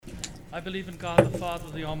I believe in God the Father,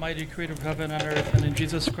 the Almighty, creator of heaven and earth, and in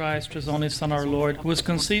Jesus Christ, his only Son, our Lord, who was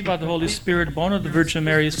conceived by the Holy Spirit, born of the Virgin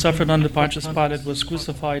Mary, suffered under Pontius Pilate, was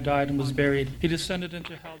crucified, died, and was buried. He descended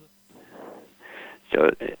into hell.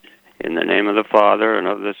 So, in the name of the Father, and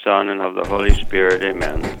of the Son, and of the Holy Spirit,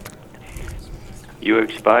 amen. You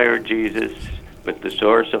expired, Jesus, but the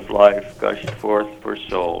source of life gushed forth for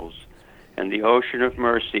souls, and the ocean of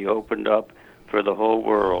mercy opened up for the whole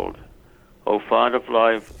world. O font of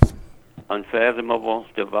life, unfathomable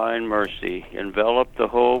divine mercy, envelop the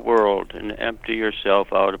whole world and empty yourself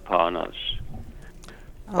out upon us.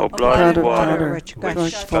 O blood and water, which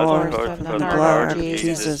gushed forth from the heart of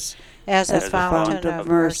Jesus, as a fountain of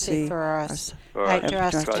mercy for us, I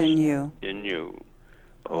trust in you.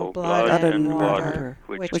 O blood and water,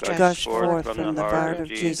 which gushed forth from the heart of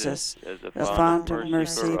Jesus, as a fount of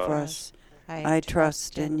mercy for us, I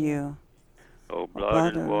trust in you. O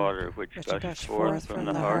blood and water, which gushed forth from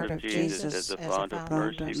the heart of Jesus, as a fount of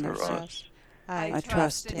mercy for us, I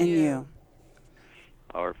trust in you.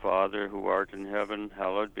 Our Father, who art in heaven,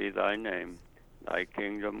 hallowed be thy name. Thy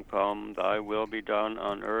kingdom come, thy will be done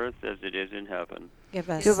on earth as it is in heaven. Give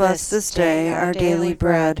us this day our daily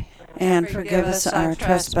bread, and forgive us our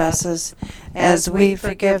trespasses, as we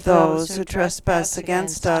forgive those who trespass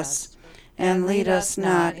against us. And lead us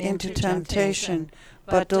not into temptation,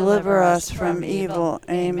 but deliver us from evil.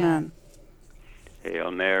 Amen.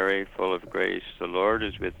 Hail Mary, full of grace, the Lord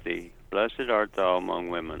is with thee. Blessed art thou among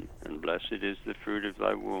women, and blessed is the fruit of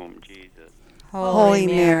thy womb, Jesus. Holy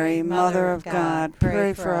Mary, Mother of God,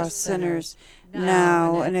 pray for us sinners,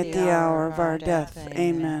 now and at the hour of our death.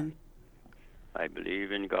 Amen. I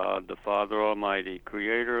believe in God, the Father Almighty,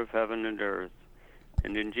 creator of heaven and earth,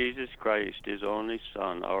 and in Jesus Christ, his only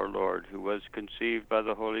Son, our Lord, who was conceived by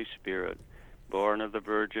the Holy Spirit, born of the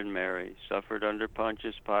Virgin Mary, suffered under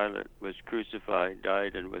Pontius Pilate, was crucified,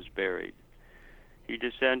 died, and was buried. He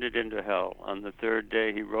descended into hell. On the third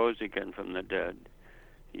day he rose again from the dead.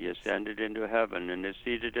 He ascended into heaven and is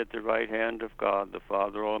seated at the right hand of God, the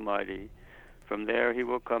Father Almighty. From there he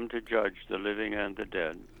will come to judge the living and the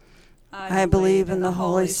dead. I believe in the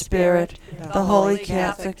Holy Spirit, the Holy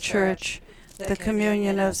Catholic Church, the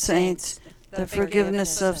communion of saints, the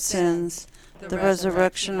forgiveness of sins, the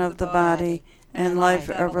resurrection of the body, and life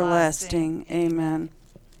everlasting. Amen.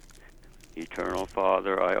 Eternal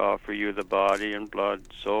Father, I offer you the body and blood,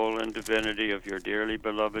 soul, and divinity of your dearly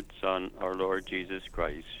beloved Son, our Lord Jesus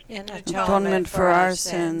Christ, In atonement for our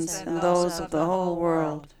sins and those of the whole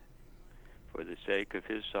world. for the sake of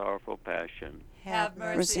his sorrowful passion, Have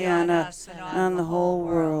mercy on us and on the whole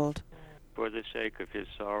world. for the sake of his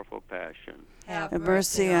sorrowful passion, Have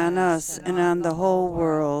mercy on us and on the whole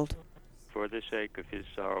world. for the sake of his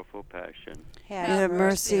sorrowful passion, Have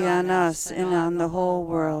mercy on us and on the whole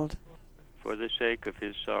world. for the sake of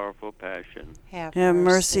his sorrowful passion, Have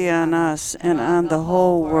mercy on us and on the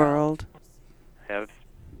whole world. have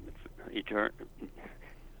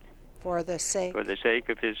For the sake for the sake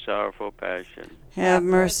of his sorrowful passion, Have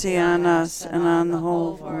mercy on us and on the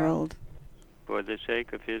whole world. for the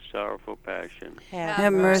sake of his sorrowful passion,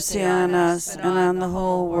 Have mercy on us and on the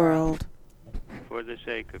whole world. for the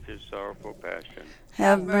sake of his sorrowful passion,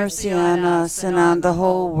 Have mercy on us and on the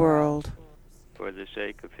whole world. for the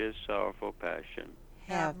sake of his sorrowful passion,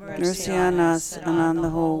 Have mercy on us and on the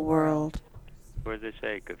whole world. for the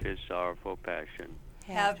sake of his sorrowful passion,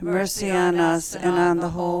 Have mercy on us and on the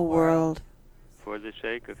whole world. for the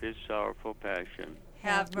sake of his sorrowful passion.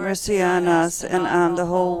 Have mercy on us and on the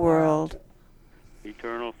whole world.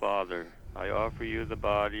 Eternal Father, I offer you the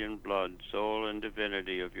body and blood, soul, and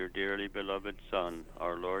divinity of your dearly beloved Son,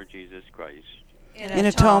 our Lord Jesus Christ, In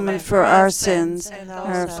atonement for our sins and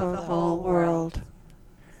those of the whole world.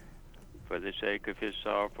 for the sake of his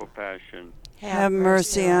sorrowful passion, Have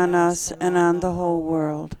mercy on us and on the whole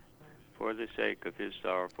world. for the sake of his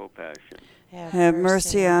sorrowful passion, Have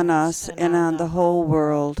mercy on us and on the whole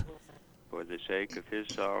world. for the sake of his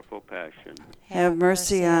sorrowful passion, Have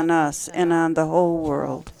mercy on us and on the whole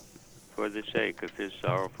world. for the sake of his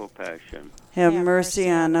sorrowful passion, Have mercy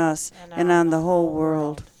on us and on the whole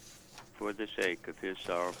world. for the sake of his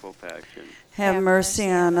sorrowful passion, Have mercy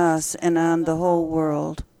on us and on the whole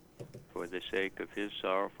world. for the sake of his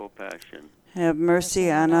sorrowful passion, Have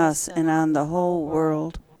mercy on us and on the whole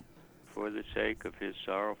world. for the sake of his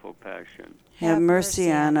sorrowful passion, Have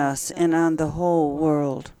mercy on us and on the whole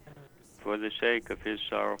world. for the sake of his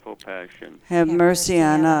sorrowful passion, Have mercy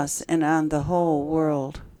on us and on the whole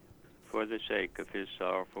world. for the sake of his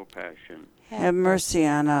sorrowful passion, Have mercy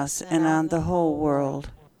on us and on the whole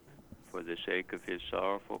world. for the sake of his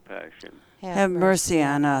sorrowful passion. Have mercy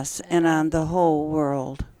on us and on the whole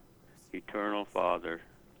world. Eternal Father,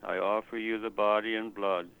 I offer you the body and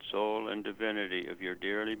blood, soul, and divinity of your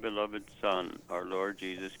dearly beloved Son, our Lord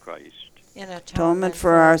Jesus Christ. In atonement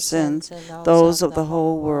for our sins, those of the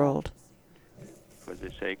whole world. For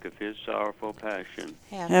the sake of his sorrowful passion.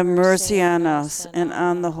 Have mercy on us and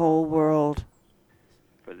on the whole world.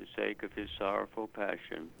 For the sake of his sorrowful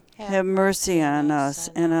passion. Have mercy on us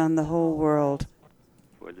and on the whole world.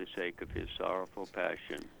 For the sake of his sorrowful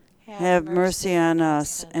passion. Have mercy on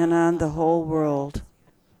us and on the whole world.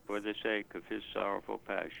 For the sake of his sorrowful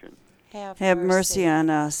passion. Have mercy on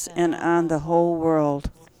us and on the whole world.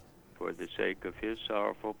 For the sake of his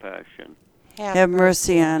sorrowful passion. Have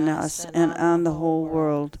mercy on us and on the whole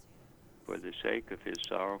world. For the sake of his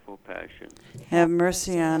sorrowful passion. Have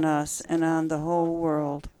mercy on us and on the whole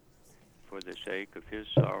world. For the sake of his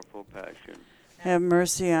sorrowful passion. Have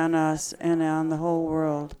mercy on us and on the whole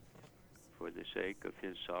world. For the sake of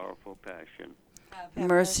his sorrowful passion. Have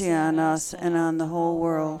mercy on us and on the whole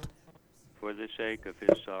world. For the sake of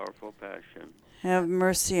his sorrowful passion. Have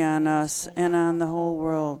mercy on us and on the whole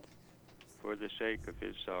world. For the sake of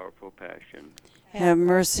his sorrowful passion. Have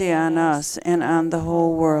mercy on us and on the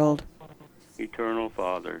whole world. Eternal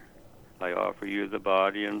Father, I offer you the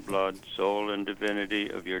body and blood, soul, and divinity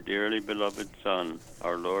of your dearly beloved Son,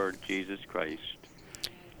 our Lord Jesus Christ.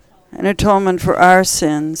 An atonement for our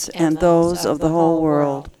sins and those of the whole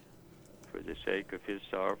world. For the sake of his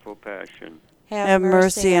sorrowful passion. Have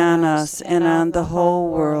mercy on us and on the whole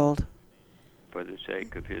world. For the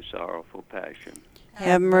sake of his sorrowful passion.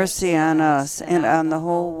 Have mercy on us and on the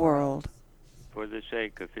whole world. For the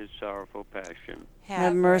sake of his sorrowful passion.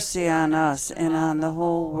 Have mercy on us and on the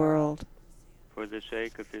whole world. For the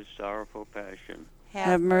sake of his sorrowful passion.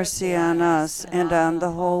 Have mercy on us and on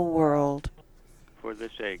the whole world. For the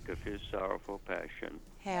sake of his sorrowful passion.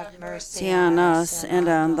 Have mercy on us and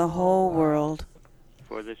on the whole world.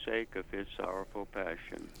 For the sake of his sorrowful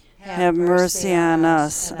passion. Have mercy on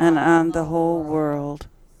us and on the whole world.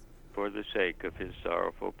 For the sake of his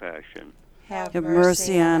sorrowful passion. Have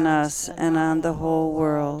mercy on us and on the whole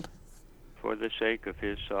world. For the sake of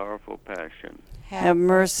his sorrowful passion. Have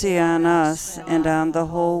mercy on us and on the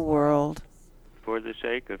whole world. For the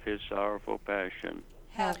sake of his sorrowful passion.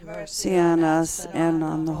 Have mercy on us and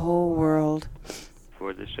on the whole world.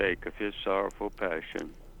 For the sake of his sorrowful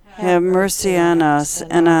passion. Have mercy on us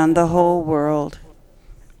and on the whole world.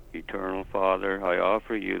 Eternal Father, I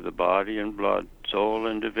offer you the body and blood, soul,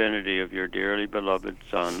 and divinity of your dearly beloved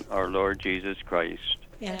Son, our Lord Jesus Christ.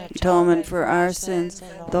 Atonement for our sins,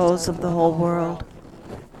 those of the whole world.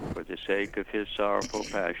 For the sake of his sorrowful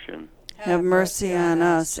passion. Have mercy on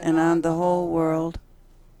us and on the whole world.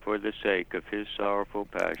 For the sake of his sorrowful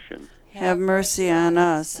passion. Have mercy on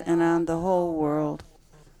us and on the whole world.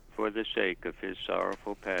 For the sake of his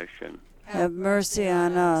sorrowful passion. Have mercy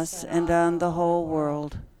on us and on the whole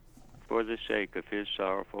world. For the sake of his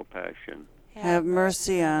sorrowful passion. Have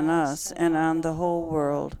mercy on us and on the whole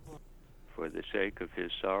world. For the sake of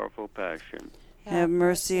his sorrowful passion. Have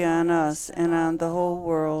mercy on us and on the whole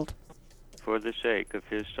world. For the sake of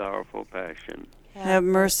his sorrowful passion. Have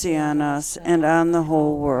mercy on us and on the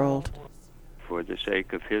whole world. For the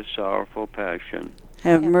sake of his sorrowful passion.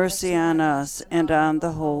 Have mercy on us and on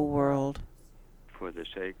the whole world. For the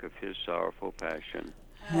sake of his sorrowful passion.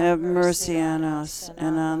 Have mercy on us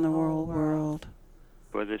and on the whole world.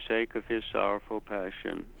 For the sake of his sorrowful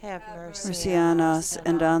passion. Have mercy on us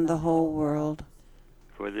and on the whole world.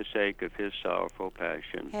 For the sake of his sorrowful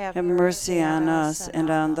passion. Have mercy on us and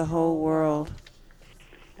on the whole world.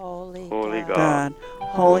 Holy God,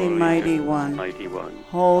 Holy Mighty One,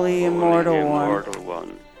 Holy Immortal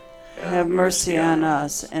One, have mercy on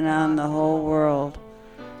us and on the whole world.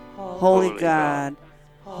 Holy God,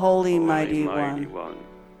 Holy Mighty One,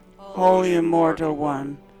 Holy Immortal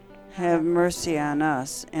One, have mercy on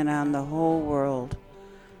us and on the whole world.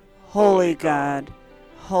 Holy God,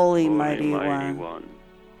 Holy Mighty One,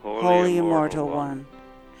 Holy Immortal One,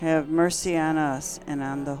 have mercy on us and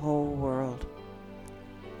on the whole world.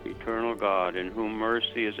 Eternal God, in whom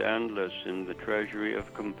mercy is endless and the treasury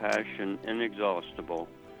of compassion inexhaustible,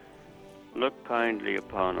 look kindly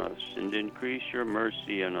upon us and increase your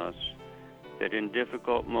mercy in us, that in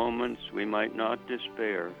difficult moments we might not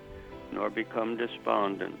despair, nor become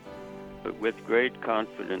despondent, but with great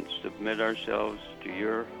confidence submit ourselves to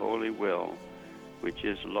your holy will, which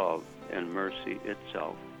is love and mercy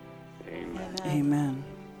itself. Amen. Amen.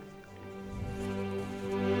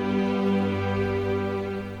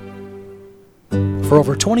 For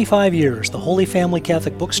over 25 years, the Holy Family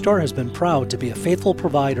Catholic Bookstore has been proud to be a faithful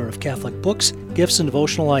provider of Catholic books, gifts, and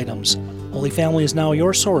devotional items. Holy Family is now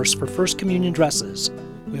your source for First Communion dresses.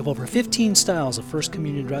 We have over 15 styles of First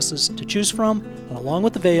Communion dresses to choose from, and along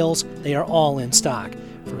with the veils, they are all in stock.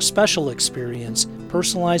 For a special experience,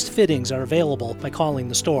 personalized fittings are available by calling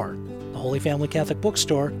the store. The Holy Family Catholic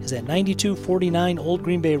Bookstore is at 9249 Old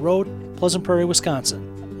Green Bay Road, Pleasant Prairie,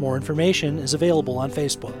 Wisconsin. More information is available on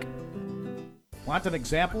Facebook. Want an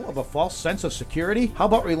example of a false sense of security? How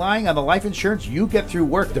about relying on the life insurance you get through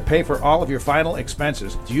work to pay for all of your final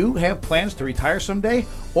expenses? Do you have plans to retire someday?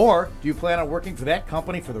 Or do you plan on working for that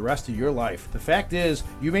company for the rest of your life? The fact is,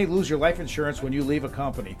 you may lose your life insurance when you leave a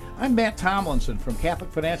company. I'm Matt Tomlinson from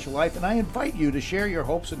Catholic Financial Life, and I invite you to share your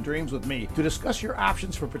hopes and dreams with me. To discuss your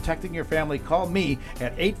options for protecting your family, call me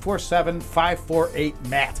at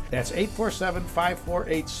 847-548-MATT. That's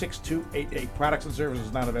 847-548-6288. Products and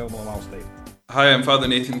services not available in all states. Hi, I'm Father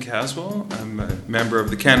Nathan Caswell. I'm a member of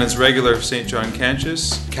the Canons Regular of St. John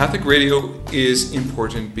Cantius. Catholic radio is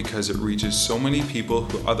important because it reaches so many people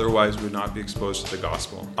who otherwise would not be exposed to the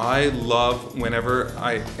gospel. I love whenever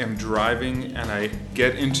I am driving and I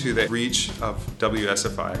get into the reach of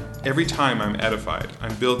WSFI. Every time I'm edified,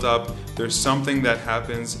 I'm built up, there's something that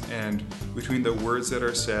happens, and between the words that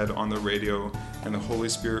are said on the radio and the Holy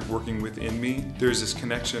Spirit working within me, there's this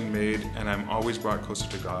connection made, and I'm always brought closer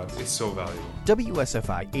to God. It's so valuable.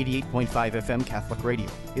 WSFI 88.5 FM Catholic Radio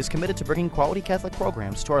is committed to bringing quality Catholic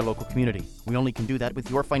programs to our local community. We only can do that with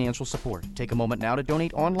your financial support. Take a moment now to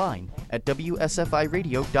donate online at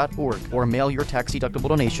WSFIRadio.org or mail your tax-deductible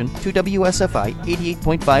donation to WSFI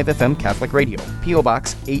 88.5 FM Catholic Radio, P.O.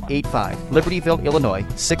 Box 885, Libertyville, Illinois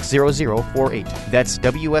 60048. That's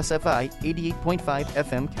WSFI 88.5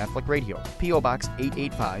 FM Catholic Radio, P.O. Box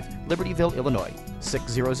 885, Libertyville, Illinois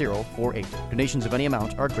 60048. Donations of any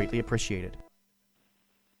amount are greatly appreciated.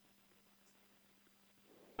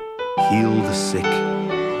 Heal the sick,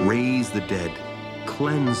 raise the dead,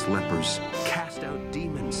 cleanse lepers, cast out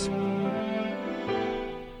demons.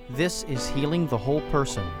 This is Healing the Whole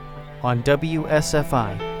Person on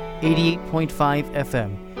WSFI 88.5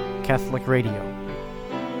 FM Catholic Radio.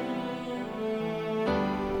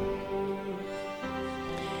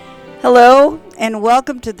 Hello, and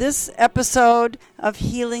welcome to this episode of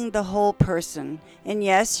Healing the Whole Person. And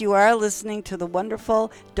yes, you are listening to the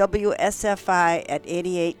wonderful WSFI at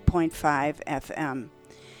 88.5 FM.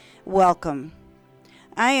 Welcome.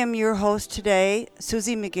 I am your host today,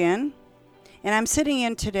 Susie McGinn, and I'm sitting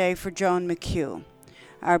in today for Joan McHugh,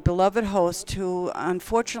 our beloved host who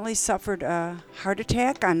unfortunately suffered a heart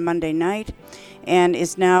attack on Monday night and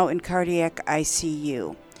is now in cardiac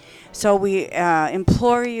ICU. So we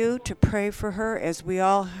implore you to pray for her, as we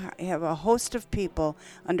all have a host of people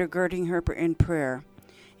undergirding her in prayer,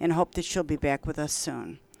 and hope that she'll be back with us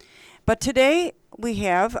soon. But today we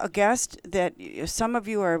have a guest that some of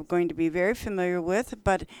you are going to be very familiar with,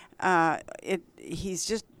 but we're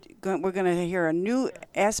going to hear a new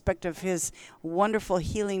aspect of his wonderful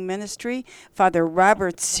healing ministry, Father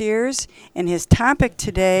Robert Sears, and his topic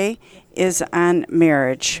today is on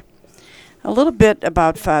marriage. A little bit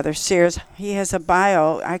about Father Sears. He has a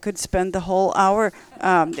bio. I could spend the whole hour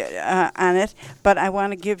on it, but I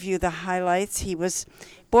want to give you the highlights. He was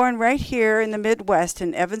born right here in the Midwest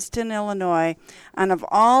in Evanston, Illinois, on, of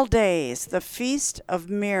all days, the Feast of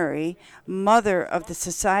Mary, Mother of the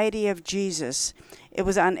Society of Jesus. It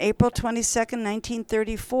was on April 22nd,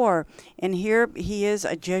 1934, and here he is,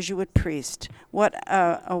 a Jesuit priest. What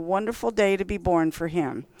a wonderful day to be born for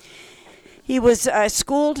him. He was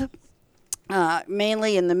schooled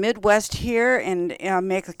mainly in the Midwest here, and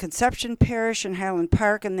Immaculate Conception Parish in Highland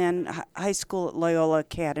Park, and then high school at Loyola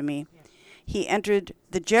Academy. He entered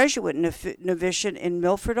the Jesuit novitiate in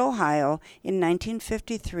Milford, Ohio in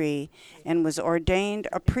 1953 and was ordained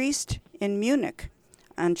a priest in Munich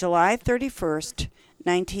on July 31st,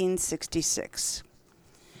 1966.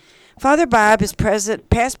 Father Bob is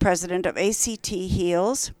past president of ACT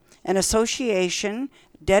Heals, an association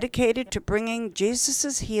dedicated to bringing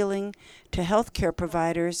Jesus' healing to healthcare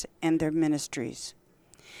providers and their ministries.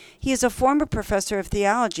 He is a former professor of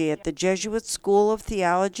theology at the Jesuit School of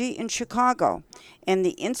Theology in Chicago and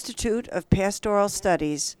the Institute of Pastoral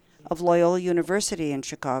Studies of Loyola University in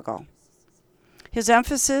Chicago. His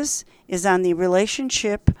emphasis is on the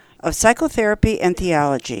relationship of psychotherapy and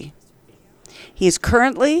theology. He is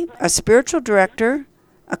currently a spiritual director,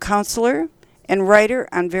 a counselor, and writer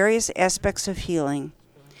on various aspects of healing.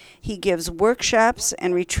 He gives workshops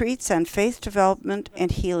and retreats on faith development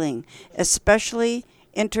and healing, especially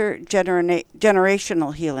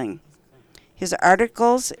intergenerational healing. His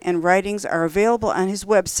articles and writings are available on his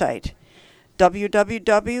website,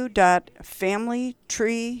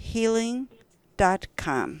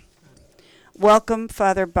 www.familytreehealing.com. Welcome,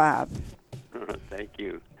 Father Bob. Thank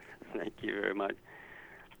you. Thank you very much.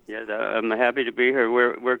 Yes, I'm happy to be here.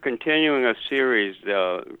 We're continuing a series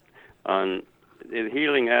on the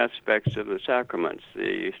healing aspects of the sacraments.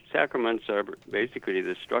 The sacraments are basically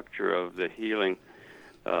the structure of the healing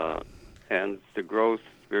and the growth,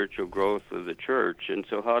 spiritual growth of the church. And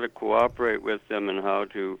so how to cooperate with them and how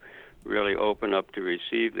to really open up to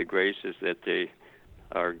receive the graces that they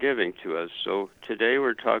are giving to us. So today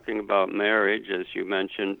we're talking about marriage, as you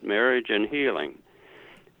mentioned, marriage and healing.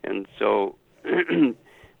 And so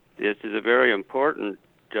this is a very important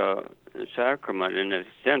sacrament. In a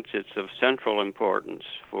sense, it's of central importance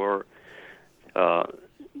for,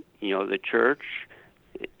 the church.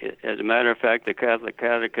 As a matter of fact, the Catholic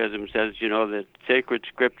Catechism says, that sacred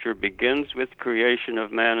scripture begins with creation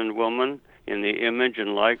of man and woman in the image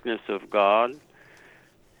and likeness of God,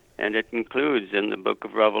 and it concludes in the book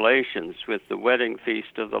of Revelations with the wedding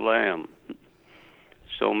feast of the Lamb.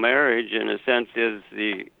 So marriage, in a sense, is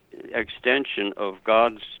the extension of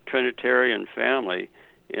God's Trinitarian family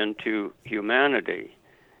into humanity.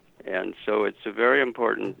 And so it's a very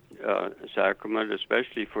important sacrament,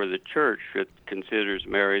 especially for the church that considers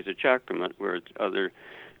marriage a sacrament, whereas other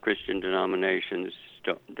Christian denominations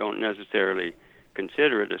don't necessarily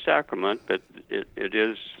consider it a sacrament, but it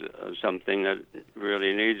is something that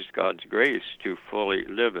really needs God's grace to fully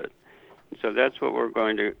live it. So that's what we're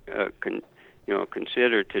going to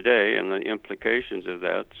consider today and the implications of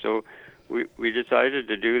that. So we decided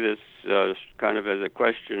to do this kind of as a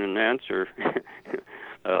question and answer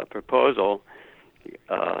proposal.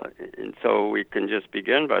 And so we can just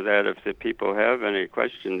begin by that. If the people have any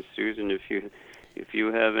questions, Susan, if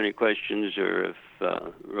you have any questions, or if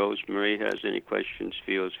Rosemarie has any questions,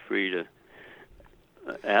 feels free to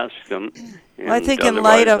ask them. Well, I think in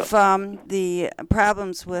light of the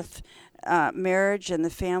problems with marriage and the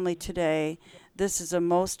family today, this is a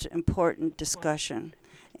most important discussion.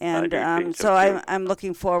 And so I'm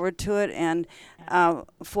looking forward to it. And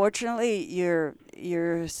fortunately,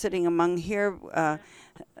 you're sitting among here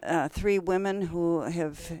three women who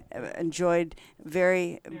have enjoyed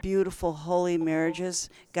very beautiful, holy marriages.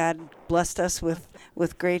 God blessed us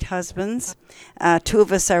with great husbands. Two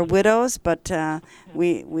of us are widows, but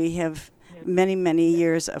we have many, many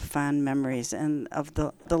years of fond memories and of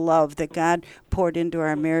the love that God poured into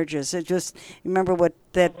our marriages. It just, remember what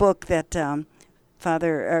that book that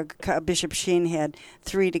Bishop Sheen had,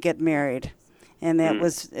 3 to get married, and that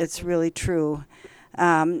it's really true.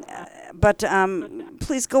 But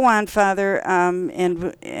please go on, Father,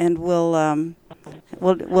 and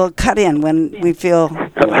we'll cut in when we feel.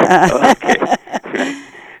 Okay.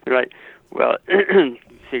 Right. Well,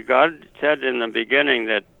 see, God said in the beginning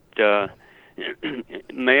that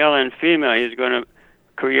male and female, He's going to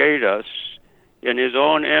create us in His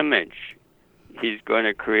own image. He's going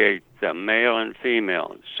to create them, male and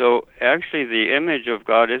female. So actually the image of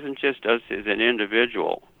God isn't just us as an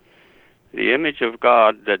individual. The image of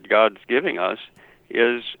God that God's giving us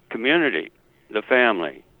is community, the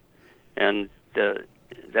family. And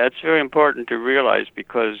that's very important to realize,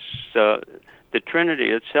 because the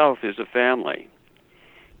Trinity itself is a family.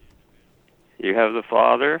 You have the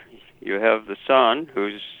Father, you have the Son,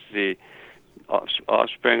 who's the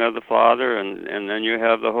offspring of the Father, and then you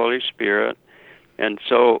have the Holy Spirit. And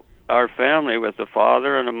so our family, with the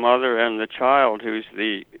father and the mother and the child, who's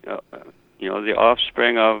the the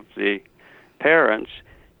offspring of the parents,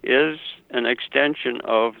 is an extension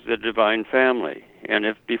of the divine family. And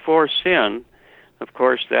if before sin, of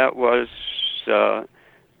course, that was the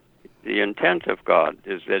intent of God,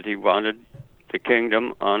 is that He wanted the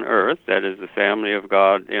kingdom on earth, that is the family of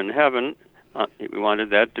God in heaven. We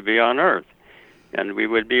wanted that to be on earth, and we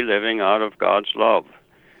would be living out of God's love.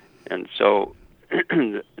 And so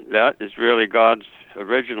that is really God's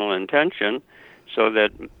original intention, so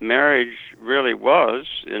that marriage really was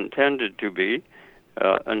intended to be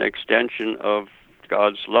an extension of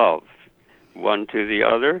God's love, one to the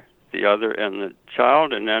other and the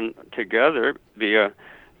child, and then together be a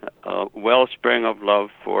wellspring of love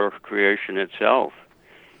for creation itself.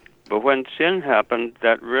 But when sin happened,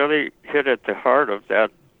 that really hit at the heart of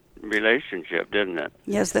that relationship, didn't it?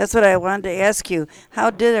 Yes, that's what I wanted to ask you.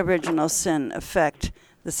 How did original sin affect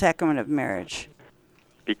the sacrament of marriage?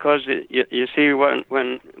 Because you see, when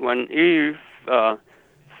Eve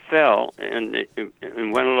fell and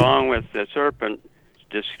went along with the serpent's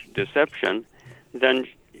deception, then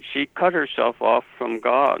she cut herself off from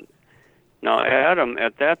God. Now, Adam,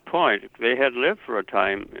 at that point, they had lived for a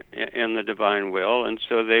time in the divine will, and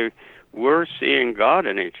so they were seeing God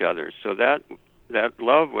in each other. So that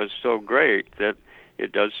love was so great that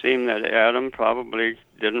it does seem that Adam probably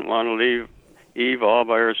didn't want to leave Eve all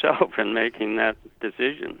by herself in making that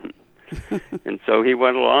decision. And so he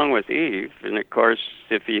went along with Eve. And of course,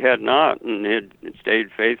 if he had not and had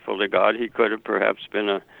stayed faithful to God, he could have perhaps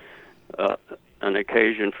been an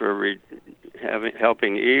occasion for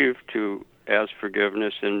helping Eve to ask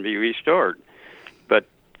forgiveness and be restored. But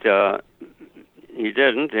he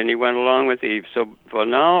didn't, and he went along with Eve. So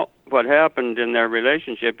now what happened in their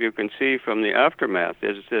relationship, you can see from the aftermath,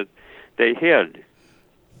 is that they hid.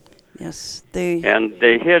 Yes, And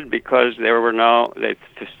they hid because they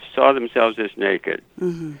saw themselves as naked.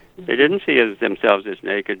 Mm-hmm. They didn't see themselves as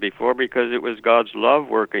naked before because it was God's love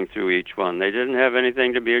working through each one. They didn't have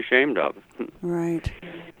anything to be ashamed of. Right.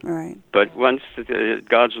 But once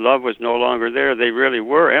God's love was no longer there, they really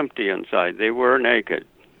were empty inside. They were naked.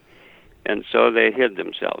 And so they hid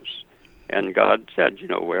themselves. And God said,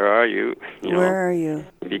 where are you? Where are you?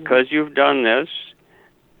 Because you've done this,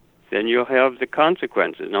 then you'll have the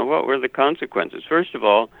consequences. Now, what were the consequences? First of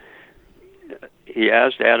all, he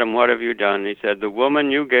asked Adam, what have you done? He said, the woman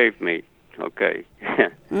you gave me. Okay.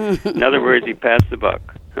 In other words, he passed the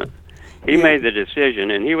buck. He made the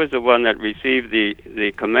decision, and he was the one that received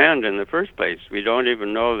the command in the first place. We don't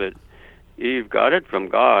even know that Eve got it from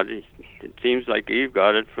God. It seems like Eve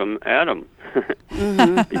got it from Adam.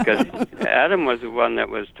 Because Adam was the one that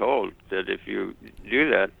was told that if you do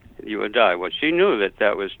that, you would die. Well, she knew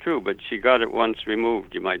that was true, but she got it once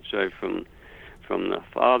removed, you might say, from the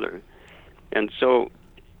father. And so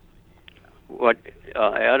what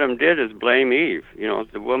Adam did is blame Eve.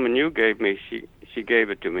 The woman you gave me, she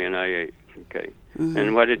gave it to me and I ate. Okay. Mm-hmm.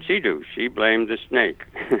 And what did she do? She blamed the snake.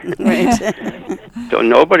 Right. So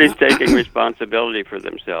nobody's taking responsibility for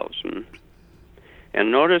themselves.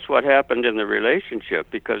 And notice what happened in the relationship,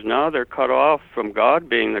 because now they're cut off from God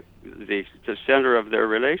being the center of their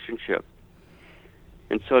relationship.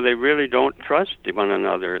 And so they really don't trust one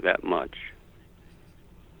another that much.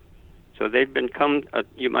 So they've become,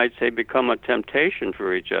 you might say, become a temptation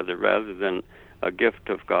for each other rather than a gift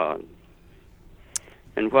of God.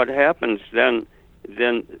 And what happens then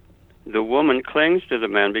the woman clings to the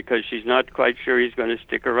man because she's not quite sure he's going to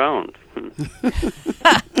stick around.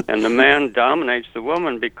 And the man dominates the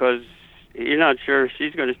woman because he's not sure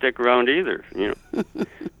she's going to stick around either.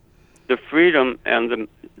 The freedom and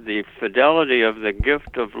the fidelity of the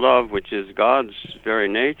gift of love, which is God's very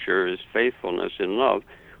nature, is faithfulness in love,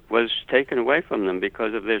 was taken away from them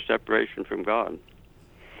because of their separation from God.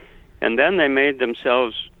 And then they made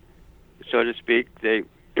themselves, so to speak, they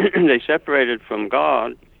separated from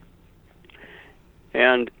God,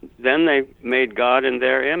 and then they made God in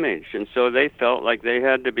their image, and so they felt like they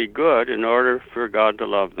had to be good in order for God to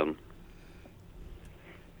love them.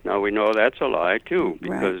 Now we know that's a lie too,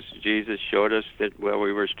 because Jesus showed us that while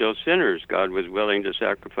we were still sinners, God was willing to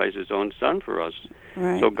sacrifice his own son for us.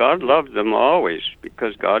 Right. So God loved them always,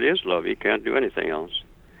 because God is love. He can't do anything else.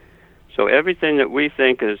 So everything that we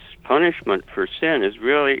think is punishment for sin is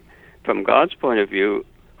really, from God's point of view,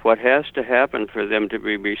 what has to happen for them to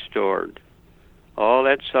be restored. All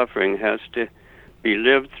that suffering has to be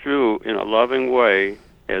lived through in a loving way,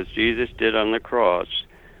 as Jesus did on the cross,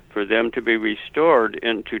 for them to be restored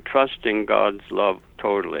into trusting God's love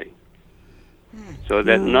totally. So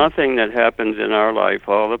that nothing that happens in our life,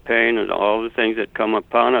 all the pain and all the things that come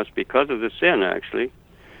upon us because of the sin, actually,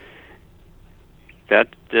 that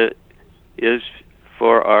is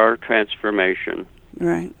for our transformation.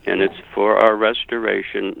 Right. And it's for our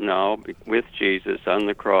restoration now with Jesus on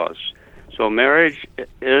the cross. So marriage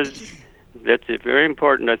that's very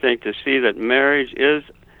important, I think, to see that marriage is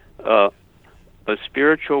a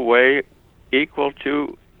spiritual way equal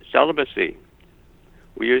to celibacy.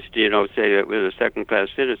 We used to, say that we're a second-class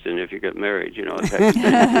citizen if you get married,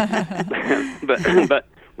 but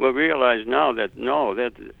we'll realize now that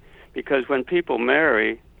because when people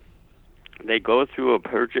marry, they go through a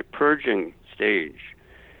purging stage.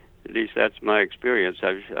 At least that's my experience.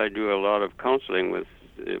 I do a lot of counseling with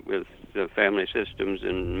the family systems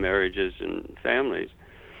and marriages and families,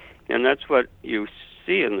 and that's what you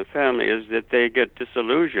see in the family is that they get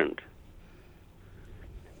disillusioned,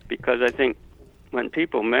 because I think when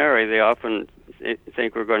people marry, they often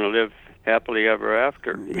think we're going to live happily ever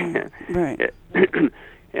after. Right.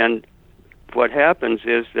 And what happens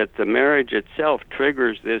is that the marriage itself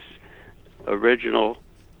triggers this original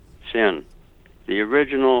sin, the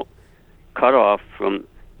original cutoff from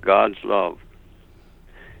God's love.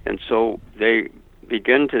 And so they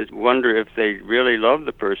begin to wonder if they really love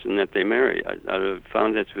the person that they marry. I've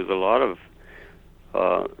found this with a lot of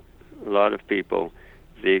people.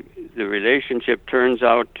 The relationship turns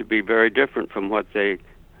out to be very different from what they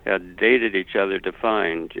had dated each other to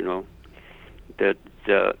find. That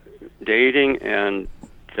dating and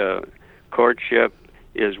courtship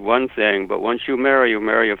is one thing, but once you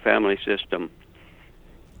marry a family system.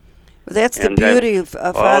 Well, that's the And beauty of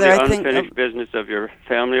all Father. the I think unfinished business of your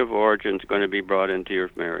family of origin is going to be brought into your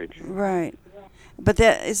marriage. right, but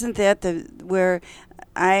that isn't that the where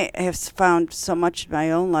I have found so much in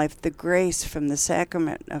my own life the grace from the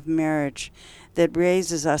sacrament of marriage that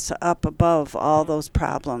raises us up above all those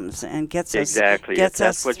problems and gets Exactly. us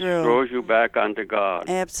That's what through. throws you back onto God.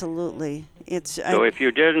 Absolutely, it's So if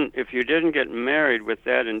you didn't get married with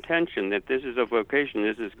that intention that this is a vocation,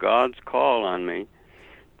 this is God's call on me,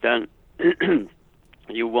 then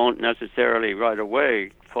you won't necessarily right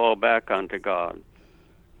away fall back onto God.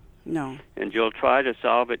 no, And you'll try to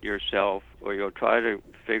solve it yourself, or you'll try to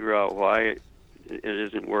figure out why it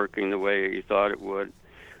isn't working the way you thought it would,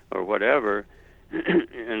 or whatever.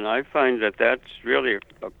 And I find that that's really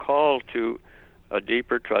a call to a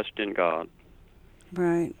deeper trust in God.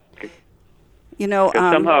 right. You know,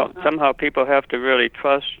 'Cause somehow people have to really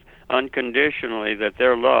trust unconditionally that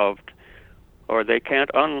they're loved, or they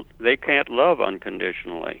can't love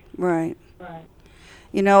unconditionally. right.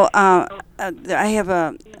 You know, I have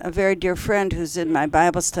a very dear friend who's in my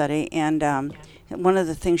Bible study, and one of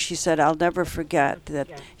the things she said I'll never forget, that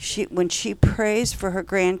when she prays for her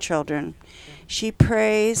grandchildren, she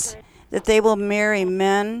prays that they will marry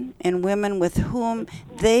men and women with whom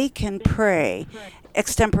they can pray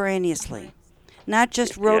extemporaneously. Not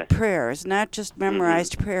just rote prayers, not just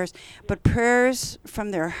memorized prayers, but prayers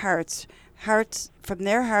from their hearts from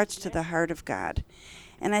their hearts to the heart of God.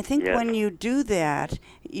 And I think when you do that,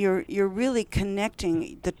 you're really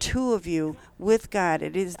connecting the two of you with God.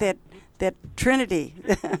 It is that Trinity,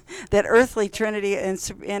 that earthly Trinity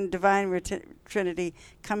and divine Trinity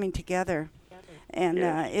coming together. And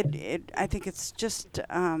I think it's just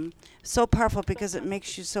so powerful because it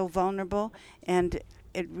makes you so vulnerable, and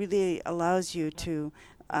it really allows you to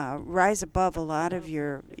rise above a lot of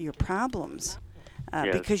your problems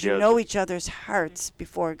because you know each other's hearts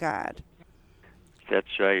before God.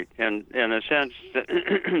 That's right. And in a sense,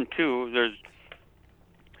 too, there's,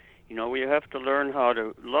 we have to learn how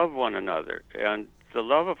to love one another. And the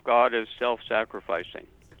love of God is self-sacrificing.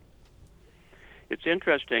 It's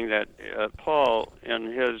interesting that Paul,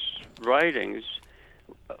 in his writings,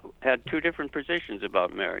 had two different positions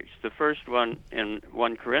about marriage. The first one in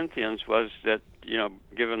 1 Corinthians was that,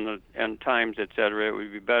 given the end times, etc., it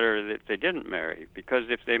would be better that they didn't marry. Because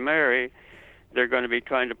if they marry, they're going to be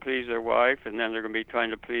trying to please their wife, and then they're going to be trying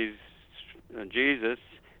to please Jesus,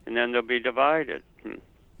 and then they'll be divided.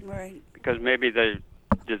 Right. Because maybe the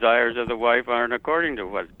desires of the wife aren't according to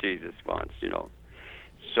what Jesus wants,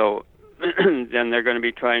 So then they're going to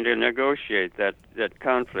be trying to negotiate that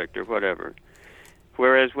conflict or whatever.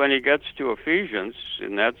 Whereas when he gets to Ephesians,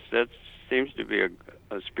 and that seems to be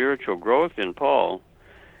a spiritual growth in Paul,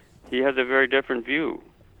 he has a very different view.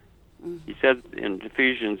 He said in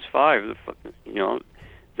Ephesians 5,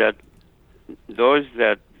 that those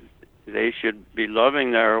that they should be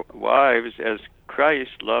loving their wives as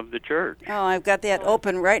Christ loved the church. Oh, I've got that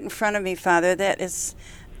open right in front of me, Father. That is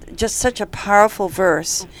just such a powerful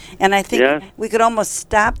verse, and I think we could almost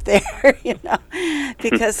stop there,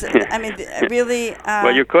 because really.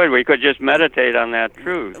 Well, you could. We could just meditate on that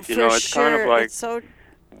truth. It's sure. kind of like, it's so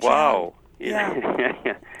wow.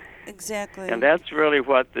 Yeah. Exactly. And that's really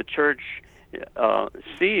what the church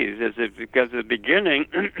sees, because the beginning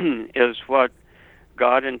is what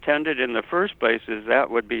God intended in the first place.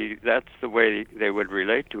 That's the way they would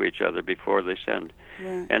relate to each other before they sinned.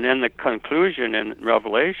 Yeah. And then the conclusion in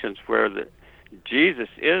Revelations, where Jesus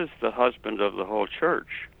is the husband of the whole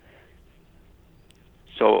church.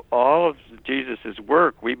 So all of Jesus'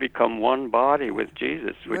 work, we become one body with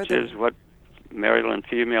Jesus, which is what male and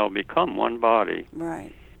female become, one body.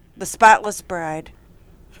 Right. The spotless bride.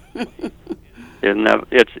 So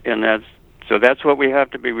that's what we have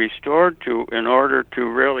to be restored to in order to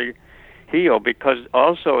really heal, because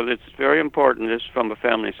also it's very important, this from a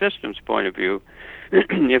family systems point of view,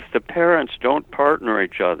 if the parents don't partner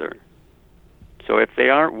each other, so if they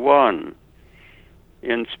aren't one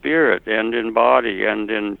in spirit and in body and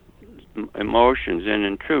in emotions and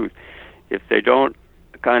in truth, if they don't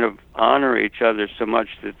kind of honor each other so much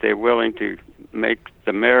that they're willing to make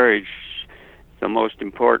the marriage the most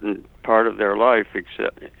important part of their life,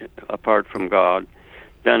 except apart from God,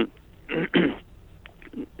 then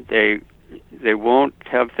they won't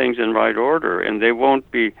have things in right order, and they won't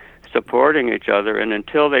be supporting each other. And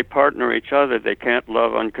until they partner each other, they can't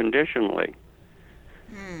love unconditionally.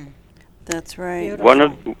 That's right.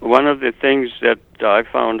 Beautiful. One of the things that I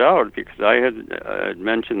found out, because I had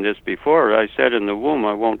mentioned this before, I said in the womb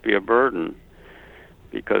I won't be a burden,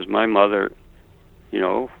 because my mother,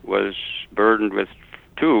 was burdened with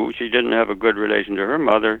too. She didn't have a good relation to her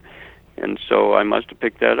mother, and so I must have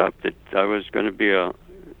picked that up, that I was going to be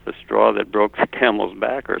the straw that broke the camel's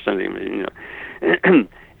back or something, you know.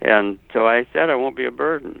 And so I said I won't be a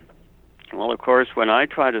burden. Well, of course, when I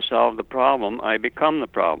try to solve the problem, I become the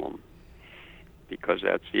problem, because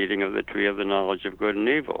that's the eating of the tree of the knowledge of good and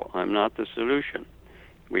evil. I'm not the solution.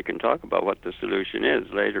 We can talk about what the solution is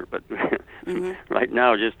later, but right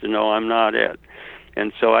now, just to know I'm not it.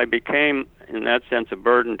 And so I became, in that sense, a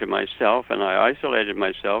burden to myself, and I isolated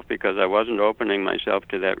myself because I wasn't opening myself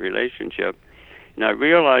to that relationship. And I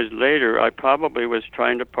realized later I probably was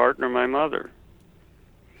trying to partner my mother,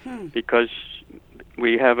 because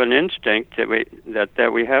we have an instinct that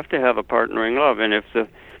we have to have a partnering love, and if the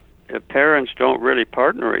parents don't really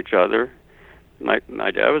partner each other. My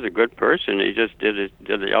dad was a good person. He just did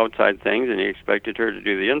the outside things, and he expected her to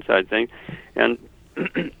do the inside things. And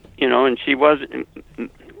you know, and she was.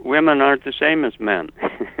 Women aren't the same as men.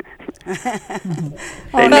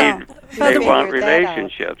 They want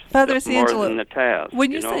relationships Father more Sangelo, than the task.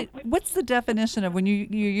 When you say, what's the definition of when you're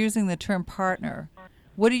using the term partner?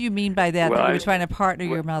 What do you mean by that? That you were trying to partner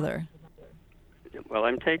your mother? Well,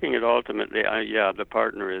 I'm taking it ultimately. The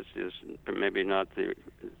partner is maybe not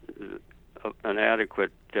an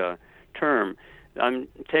adequate term. I'm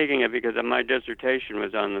taking it because my dissertation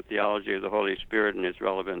was on the theology of the Holy Spirit and its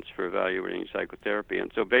relevance for evaluating psychotherapy.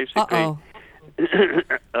 And so basically,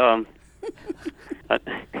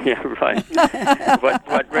 yeah, right.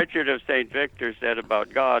 What Richard of St. Victor said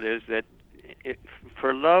about God is that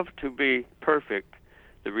for love to be perfect,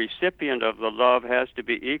 the recipient of the love has to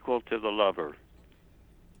be equal to the lover.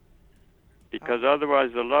 Because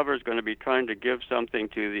otherwise the lover is going to be trying to give something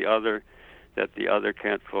to the other that the other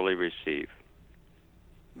can't fully receive.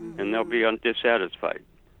 And they'll be dissatisfied.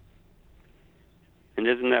 And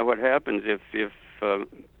isn't that what happens if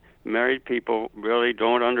married people really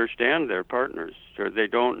don't understand their partners, or they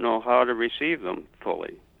don't know how to receive them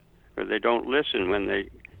fully, or they don't listen when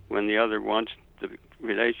the other wants the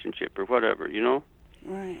relationship or whatever, you know?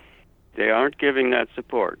 Right. They aren't giving that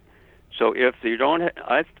support. So if you don't,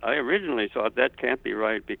 I originally thought that can't be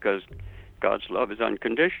right because God's love is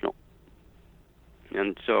unconditional.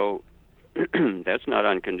 And so that's not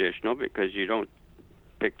unconditional, because you don't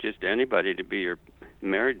pick just anybody to be your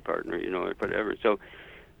married partner, you know, or whatever. So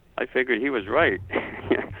I figured he was right.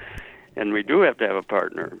 And we do have to have a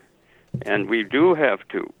partner. And we do have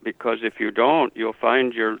to, because if you don't, you'll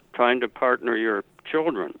find you're trying to partner your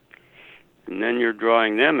children. And then you're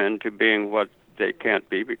drawing them into being what they can't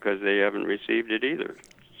be because they haven't received it either.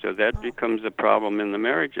 So that becomes a problem in the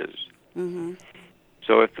marriages. Mm-hmm.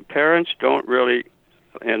 So if the parents don't really,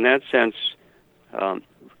 in that sense,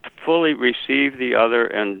 fully receive the other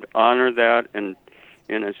and honor that, and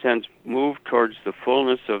in a sense move towards the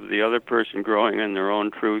fullness of the other person growing in their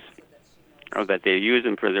own truth, or that they use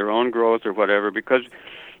them for their own growth or whatever, because,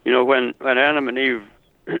 you know, when Adam and Eve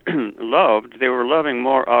loved, they were loving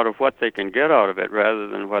more out of what they can get out of it rather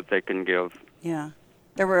than what they can give. Yeah.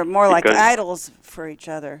 They were more like idols for each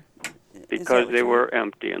other. Because they were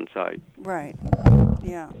empty inside. Right.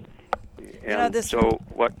 Yeah. And so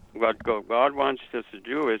what God wants us to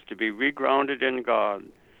do is to be regrounded in God,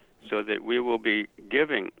 so that we will be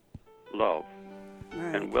giving love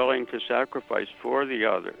and willing to sacrifice for the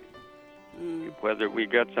other. Whether we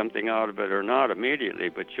get something out of it or not immediately,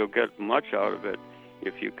 but you'll get much out of it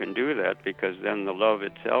if you can do that, because then the love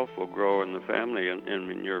itself will grow in the family and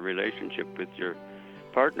in your relationship with your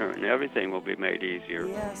partner, and everything will be made easier.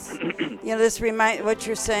 Yes. You know, what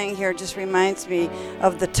you're saying here just reminds me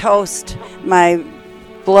of the toast my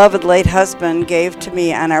beloved late husband gave to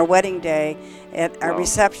me on our wedding day at our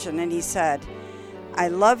reception, and he said, "I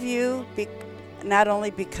love you not only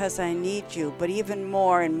because I need you, but even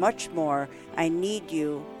more and much more, I need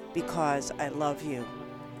you because I love you."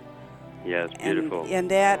 Yes, beautiful.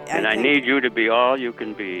 And I need you to be all you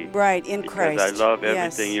can be. Right, in Christ. Because I love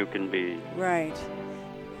everything you can be. Right.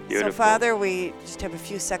 Beautiful. So, Father, we just have a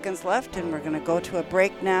few seconds left, and we're going to go to a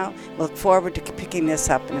break now. We'll look forward to picking this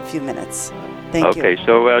up in a few minutes. Thank you. Okay,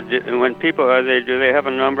 so when people, do they have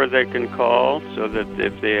a number they can call so that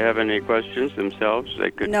if they have any questions themselves,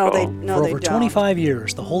 they could call? For over 25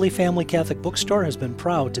 years, the Holy Family Catholic Bookstore has been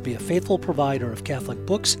proud to be a faithful provider of Catholic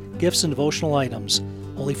books, gifts, and devotional items.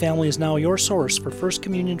 Holy Family is now your source for First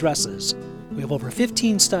Communion dresses. We have over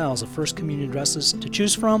 15 styles of First Communion dresses to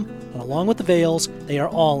choose from, and along with the veils, they are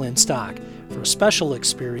all in stock. For a special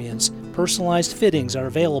experience, personalized fittings are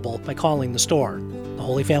available by calling the store. The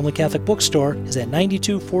Holy Family Catholic Bookstore is at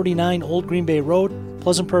 9249 Old Green Bay Road,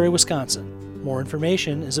 Pleasant Prairie, Wisconsin. More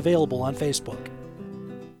information is available on Facebook.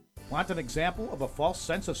 Want an example of a false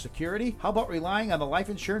sense of security? How about relying on the life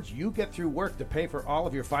insurance you get through work to pay for all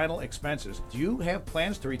of your final expenses? Do you have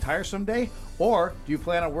plans to retire someday? Or do you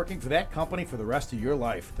plan on working for that company for the rest of your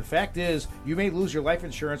life? The fact is, you may lose your life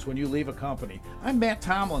insurance when you leave a company. I'm Matt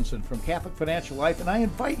Tomlinson from Catholic Financial Life, and I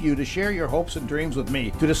invite you to share your hopes and dreams with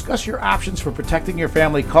me. To discuss your options for protecting your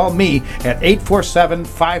family, call me at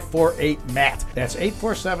 847-548-MATT. That's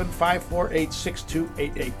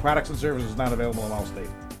 847-548-6288. Products and services not available in all states.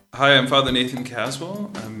 Hi, I'm Father Nathan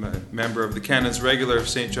Caswell. I'm a member of the Canons Regular of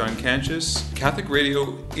St. John Cantius. Catholic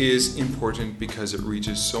radio is important because it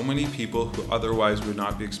reaches so many people who otherwise would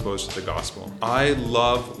not be exposed to the gospel. I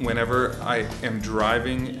love whenever I am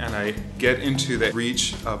driving and I get into the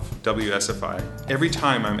reach of WSFI. Every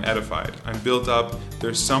time I'm edified, I'm built up,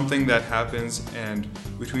 there's something that happens, and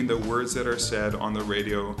between the words that are said on the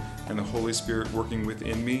radio and the Holy Spirit working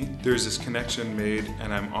within me, there's this connection made,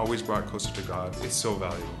 and I'm always brought closer to God. It's so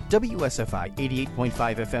valuable. WSFI 88.5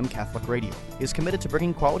 FM Catholic Radio is committed to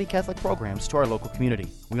bringing quality Catholic programs to our local community.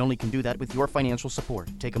 We only can do that with your financial support.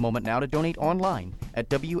 Take a moment now to donate online at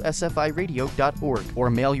WSFIRadio.org or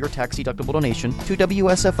mail your tax-deductible donation to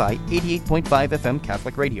WSFI 88.5 FM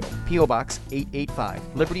Catholic Radio, P.O. Box 885,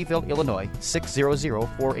 Libertyville, Illinois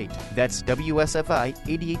 60048. That's WSFI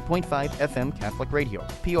 88.5 FM Catholic Radio,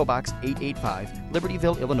 P.O. Box 885,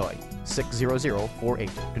 Libertyville, Illinois 60048.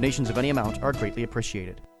 Donations of any amount are greatly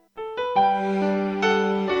appreciated.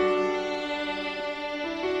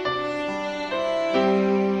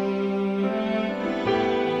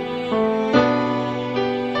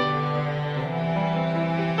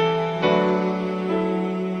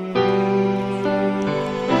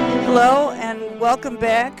 Hello and welcome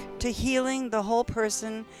back to Healing the Whole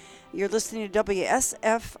Person. You're listening to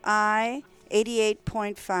WSFI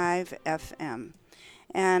 88.5 FM.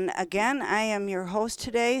 And again, I am your host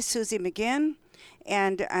today, Susie McGinn,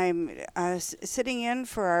 and I'm sitting in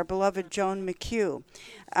for our beloved Joan McHugh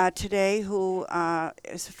today, who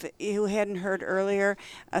hadn't heard earlier,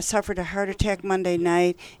 suffered a heart attack Monday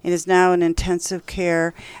night and is now in intensive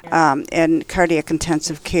care and cardiac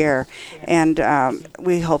intensive care. And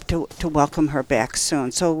we hope to welcome her back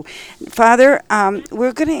soon. So, Father,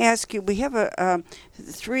 we're going to ask you, we have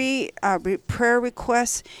three prayer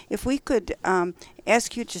requests. If we could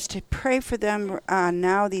ask you just to pray for them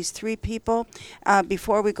now, these three people,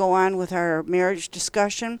 before we go on with our marriage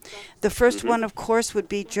discussion. The first one, of course, would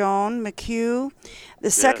be Joan McHugh.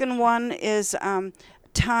 The second one is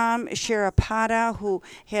Tom Sharapata, who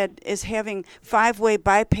is having 5-way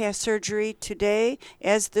bypass surgery today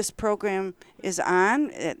as this program is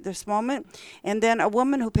on at this moment. And then a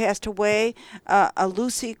woman who passed away,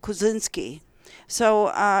 Lucy Kuzinski.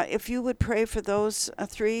 So if you would pray for those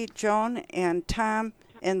three, Joan and Tom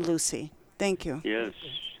and Lucy. Thank you. Yes.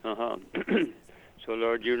 So,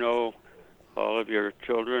 Lord, you know all of your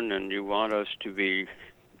children, and you want us to be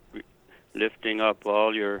lifting up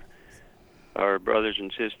all our brothers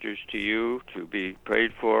and sisters to you, to be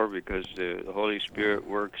prayed for, because the Holy Spirit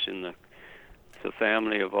works in the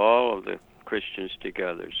family of all of the Christians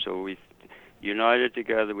together. So we united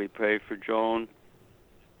together, we pray for Joan.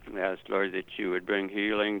 We ask, Lord, that you would bring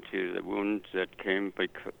healing to the wounds that came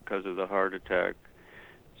because of the heart attack,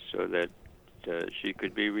 so that she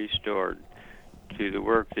could be restored to the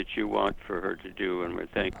work that you want for her to do. And we're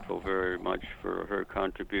thankful very much for her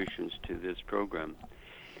contributions to this program.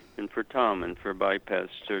 And for Tom, and for bypass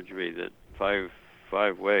surgery, that five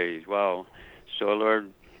ways. Wow. So,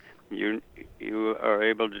 Lord, you are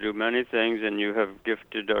able to do many things, and you have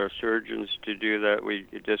gifted our surgeons to do that. We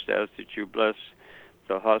just ask that you bless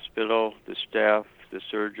the hospital, the staff, the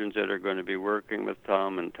surgeons that are going to be working with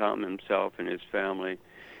Tom, and Tom himself and his family,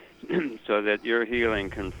 so that your healing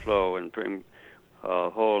can flow and bring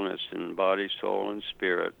wholeness in body, soul, and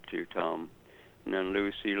spirit to Tom. And then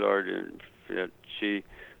Lucy, Lord, that she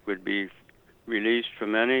would be released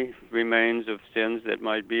from any remains of sins that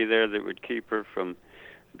might be there that would keep her from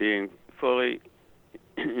being fully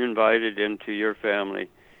invited into your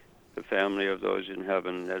family, the family of those in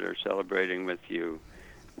heaven that are celebrating with you.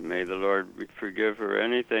 May the Lord forgive her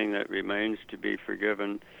anything that remains to be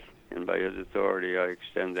forgiven, and by his authority I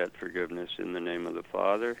extend that forgiveness in the name of the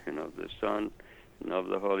Father, and of the Son, and of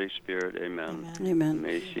the Holy Spirit. Amen. Amen.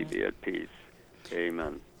 May she be at peace.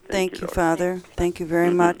 Amen. Thank you, Father. Thank you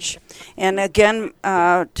very much. And again,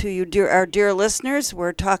 to you, our dear listeners,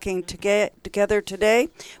 we're talking together today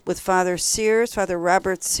with Father Sears, Father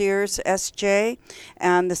Robert Sears, S.J.,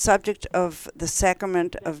 on the subject of the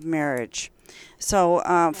sacrament of marriage. So,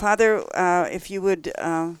 Father, if you would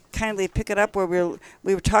kindly pick it up where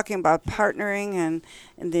we were talking about partnering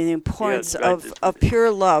and the importance of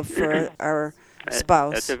pure love for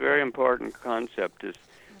spouse. That's a very important concept.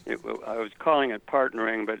 I was calling it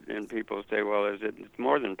partnering, and people say, well, it's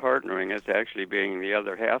more than partnering. It's actually being the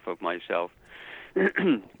other half of myself.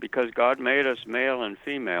 Because God made us male and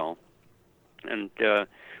female, and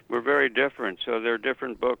we're very different. So there are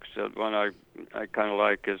different books. One I kind of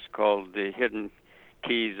like is called The Hidden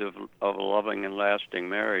Keys of a Loving and Lasting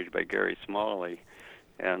Marriage by Gary Smalley.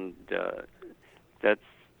 And that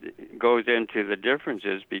goes into the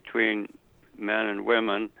differences between men and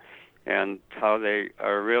women and how they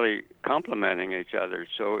are really complementing each other.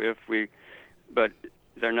 So but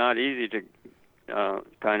they're not easy to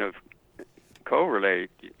kind of correlate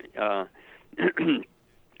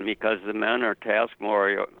because the men are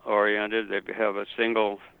task-oriented. They have a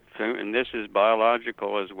single, and this is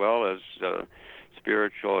biological as well as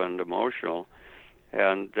spiritual and emotional,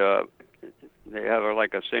 and they have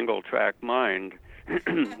like a single-track mind,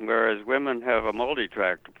 whereas women have a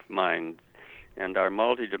multi-track mind and are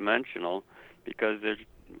multidimensional because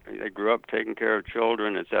they grew up taking care of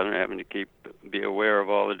children instead of having to be aware of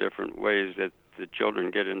all the different ways that the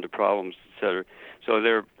children get into problems, etc. So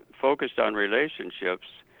they're focused on relationships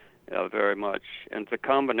very much, and the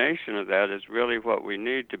combination of that is really what we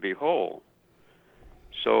need to be whole.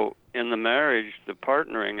 So in the marriage, the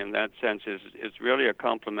partnering in that sense is really a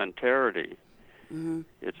complementarity. Mm-hmm.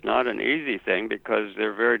 It's not an easy thing because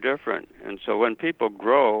they're very different. And so when people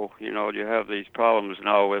grow, you have these problems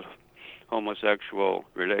now with homosexual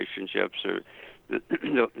relationships. Or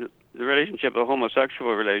the relationship, the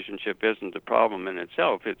homosexual relationship isn't the problem in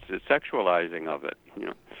itself. It's the sexualizing of it.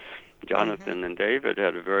 Jonathan and David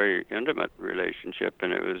had a very intimate relationship,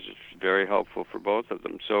 and it was very helpful for both of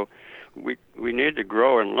them. So we need to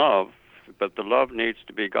grow in love, but the love needs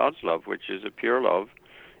to be God's love, which is a pure love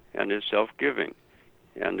and is self-giving.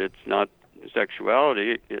 And it's not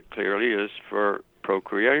sexuality, it clearly is for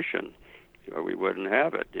procreation, or we wouldn't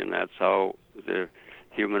have it. And that's how the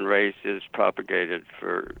human race is propagated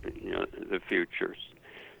for the futures.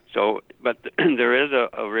 So, but there is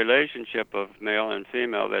a relationship of male and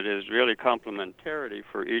female that is really complementarity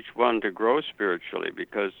for each one to grow spiritually,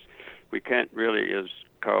 because we can't really, as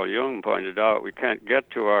Carl Jung pointed out, we can't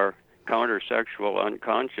get to our counter-sexual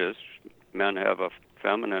unconscious. Men have a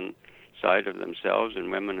feminine side of themselves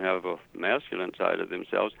and women have a masculine side of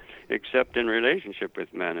themselves, except in relationship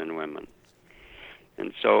with men and women.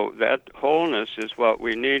 And so that wholeness is what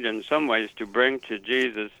we need in some ways to bring to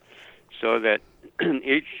Jesus, so that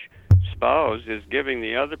each spouse is giving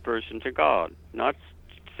the other person to God, not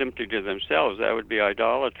simply to themselves. That would be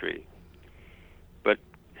idolatry. But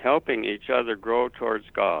helping each other grow towards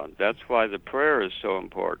God. That's why the prayer is so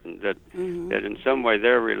important, that in some way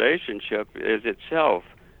their relationship is itself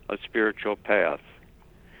a spiritual path.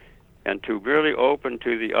 And to really open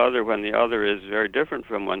to the other when the other is very different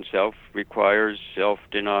from oneself requires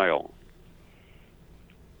self-denial.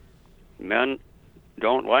 Men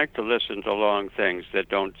don't like to listen to long things that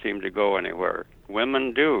don't seem to go anywhere.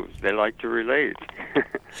 Women do. They like to relate.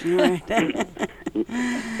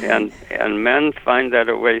 and men find that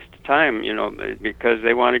a waste of time, because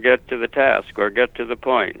they want to get to the task or get to the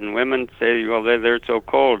point. And women say, well, they're so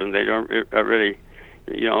cold and they don't really,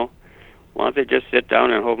 why don't they just sit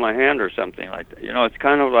down and hold my hand or something like that? It's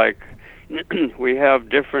kind of like we have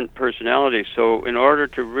different personalities. So in order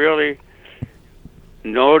to really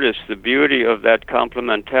notice the beauty of that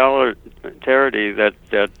complementarity that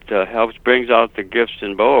brings out the gifts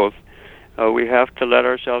in both, we have to let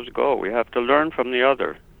ourselves go. We have to learn from the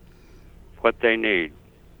other what they need.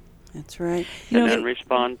 That's right. And then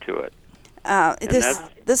respond to it.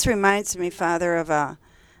 This reminds me, Father, of a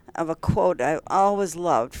quote I always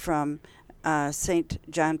loved from St.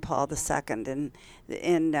 John Paul II,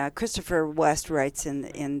 and Christopher West writes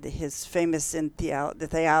in his famous The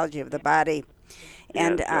Theology of the Body.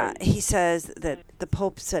 And he says that the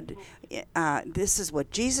Pope said, this is what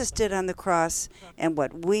Jesus did on the cross and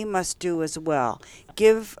what we must do as well.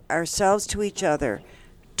 Give ourselves to each other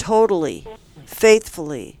totally,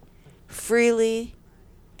 faithfully, freely,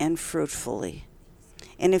 and fruitfully.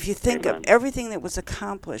 And if you think of everything that was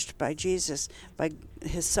accomplished by Jesus, by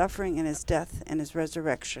his suffering and his death and his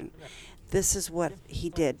resurrection, this is what he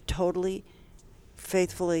did, totally,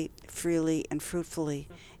 faithfully, freely, and fruitfully.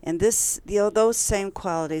 And those same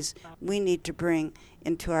qualities we need to bring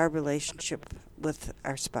into our relationship with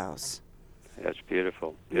our spouse. That's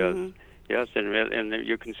beautiful. Yes, yes, and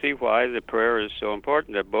you can see why the prayer is so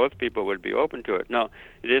important, that both people would be open to it. Now,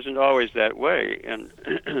 it isn't always that way, and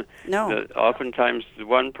no. Oftentimes the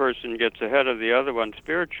one person gets ahead of the other one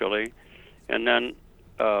spiritually, and then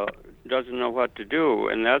doesn't know what to do,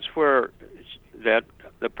 and that's where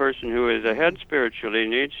the person who is ahead spiritually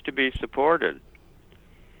needs to be supported.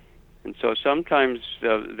 And so sometimes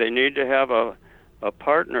they need to have a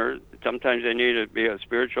partner. Sometimes they need to be a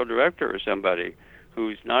spiritual director or somebody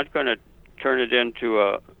who's not going to turn it into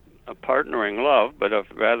a partnering love, but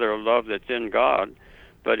rather a love that's in God,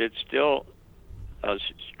 but it's still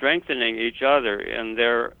strengthening each other in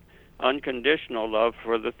their unconditional love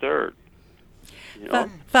for the third. You know?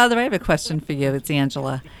 Father, I have a question for you. It's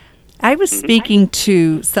Angela. I was speaking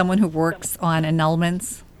to someone who works on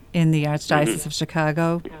annulments in the Archdiocese of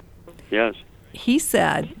Chicago. Yes. He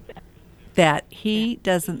said that he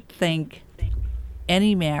doesn't think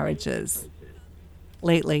any marriages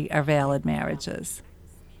lately are valid marriages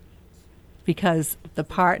because the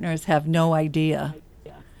partners have no idea.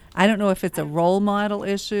 I don't know if it's a role model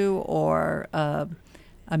issue or a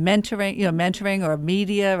mentoring or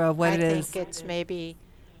media or what it is. I think it's maybe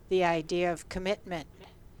the idea of commitment.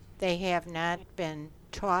 They have not been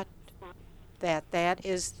taught that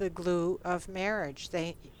is the glue of marriage.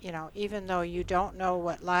 They, even though you don't know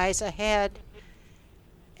what lies ahead,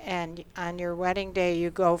 and on your wedding day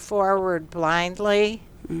you go forward blindly,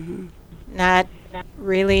 not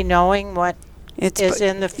really knowing what is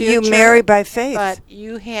in the future. You marry by faith. But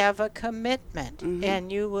you have a commitment,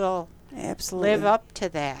 and you will live up to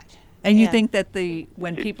that. And you think that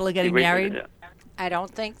when people are getting married, I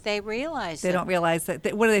don't think they realize they don't realize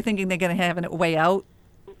that. What are they thinking? They're going to have a way out?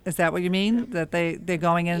 Is that what you mean? That they're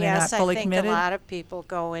going in and they're not fully committed? Yes, I think a lot of people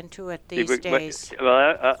go into it these days.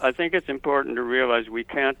 Well, I think it's important to realize we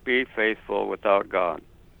can't be faithful without God.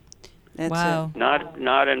 That's wow. it.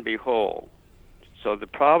 Not and be whole. So the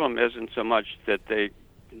problem isn't so much that they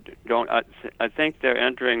don't. I think they're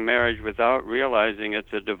entering marriage without realizing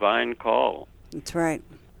it's a divine call. That's right.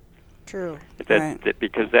 True.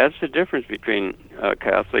 Because that's the difference between a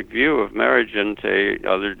Catholic view of marriage and, say,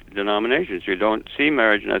 other denominations. You don't see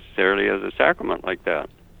marriage necessarily as a sacrament like that.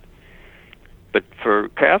 But for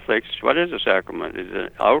Catholics, what is a sacrament? It's an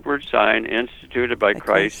outward sign instituted by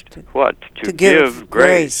Christ. What? To give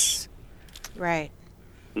grace. Right.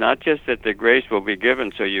 Not just that the grace will be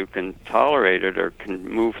given so you can tolerate it or can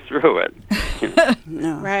move through it.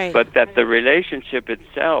 No. Right. But that the relationship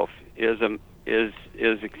itself is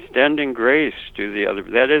extending grace to the other.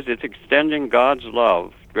 That is, it's extending God's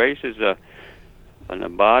love. Grace is an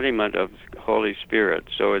embodiment of the Holy Spirit.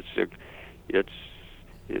 So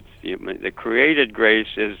the created grace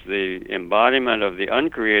is the embodiment of the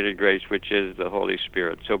uncreated grace, which is the Holy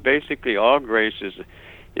Spirit. So basically, all grace is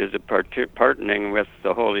a partnering with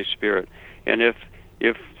the Holy Spirit. And if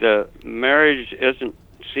the marriage isn't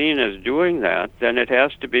seen as doing that, then it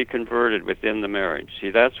has to be converted within the marriage.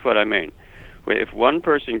 See, that's what I mean. If one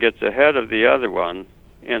person gets ahead of the other one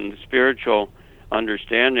in the spiritual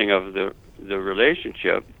understanding of the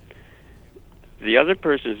relationship, the other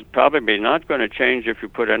person is probably not going to change if you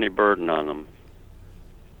put any burden on them.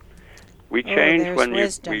 We change when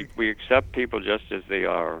we accept people just as they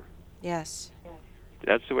are. Yes.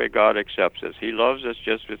 That's the way God accepts us. He loves us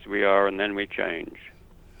just as we are, and then we change.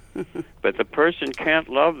 But the person can't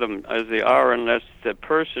love them as they are unless the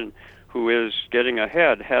person who is getting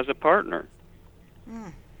ahead has a partner.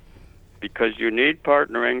 Because you need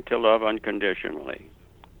partnering to love unconditionally.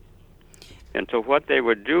 And so what they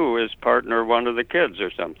would do is partner one of the kids or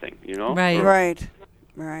something, Right.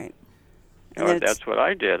 That's what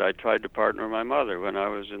I did. I tried to partner my mother when I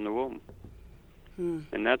was in the womb.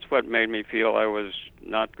 And that's what made me feel I was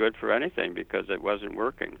not good for anything, because it wasn't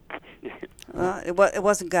working. Well, it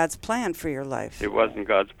wasn't God's plan for your life. It wasn't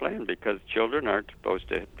God's plan, because children aren't supposed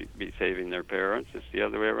to be saving their parents. It's the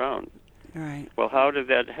other way around. Right. Well, how did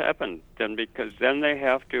that happen? Then, because then they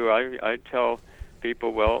have to, I tell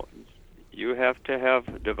people, well, you have to have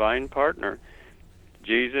a divine partner.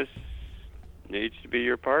 Jesus needs to be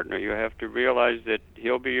your partner. You have to realize that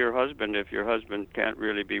he'll be your husband if your husband can't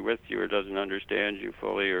really be with you or doesn't understand you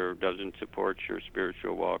fully or doesn't support your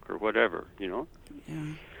spiritual walk or whatever, Yeah.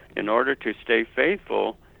 In order to stay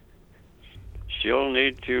faithful, she'll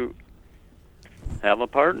need to have a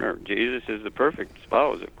partner. Jesus is the perfect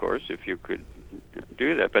spouse, of course, if you could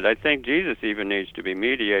do that. But I think Jesus even needs to be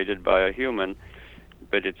mediated by a human,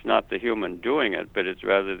 but it's not the human doing it, but it's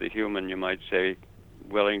rather the human, you might say,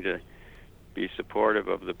 willing to be supportive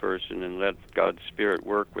of the person and let God's Spirit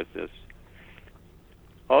work with this.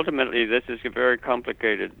 Ultimately, this is a very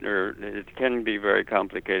complicated, or it can be very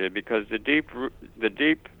complicated, because the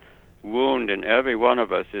deep wound in every one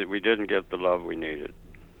of us is we didn't get the love we needed.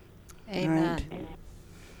 Amen.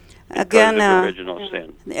 Right. Again, original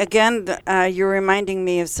sin. Again, you're reminding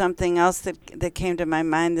me of something else that came to my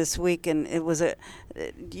mind this week, and it was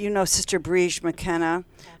Sister Briege McKenna,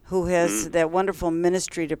 who has that wonderful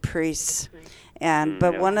ministry to priests, And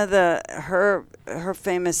but one of her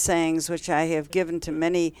famous sayings, which I have given to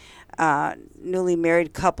many newly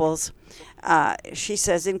married couples, she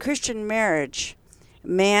says, in Christian marriage,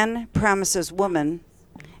 man promises woman,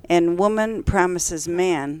 and woman promises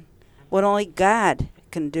man what only God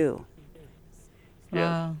can do.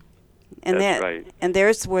 Yeah. And that's right. And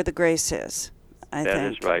there's where the grace is, I think.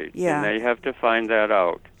 That is right. Yeah. And they have to find that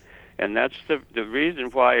out. And that's the reason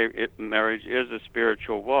why marriage is a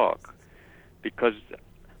spiritual walk. Because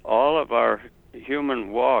all of our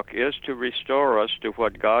human walk is to restore us to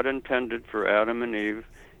what God intended for Adam and Eve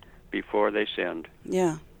before they sinned.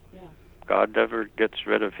 Yeah. God never gets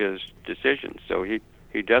rid of his decisions. So he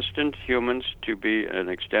destined humans to be an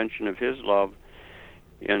extension of his love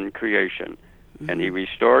in creation. And he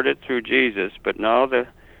restored it through Jesus, but now the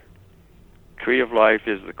tree of life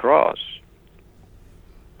is the cross.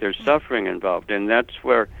 There's suffering involved, and that's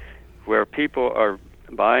where people are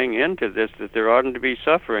buying into this, that there oughtn't to be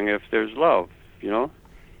suffering if there's love, you know?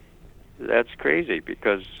 That's crazy,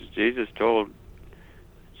 because Jesus told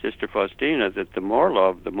Sister Faustina that the more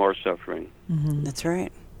love, the more suffering. That's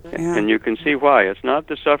right. Yeah. And you can see why. It's not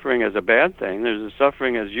the suffering as a bad thing. There's the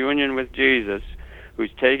suffering as union with Jesus, who's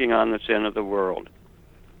taking on the sin of the world.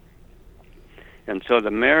 And so the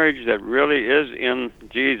marriage that really is in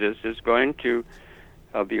Jesus is going to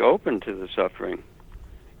be open to the suffering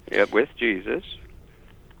with Jesus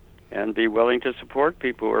and be willing to support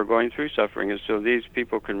people who are going through suffering, and so these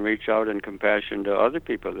people can reach out in compassion to other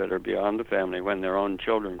people that are beyond the family when their own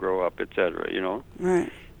children grow up, etc., you know? Right.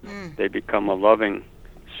 They become a loving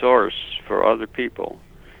source for other people,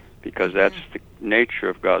 because that's the nature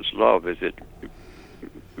of God's love, is it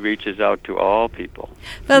reaches out to all people.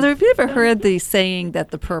 Father, have you ever heard the saying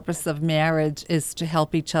that the purpose of marriage is to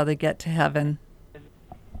help each other get to heaven?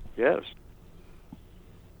 Yes.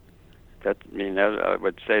 I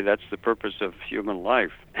would say that's the purpose of human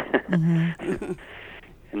life.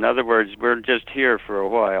 In other words, we're just here for a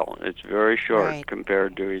while. It's very short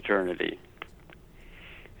compared to eternity.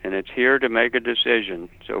 And it's here to make a decision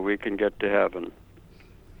so we can get to heaven.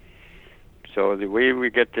 So the way we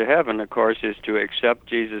get to heaven, of course, is to accept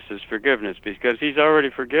Jesus' forgiveness, because he's already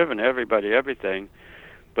forgiven everybody, everything.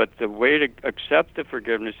 But the way to accept the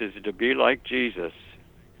forgiveness is to be like Jesus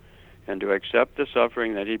and to accept the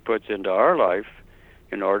suffering that he puts into our life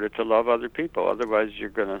in order to love other people. Otherwise, you're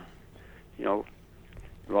going to,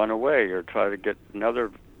 run away or try to get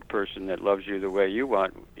another person that loves you the way you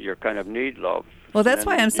want. You kind of need love. Well, that's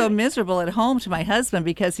why I'm so miserable at home to my husband,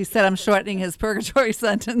 because he said I'm shortening his purgatory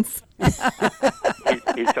sentence.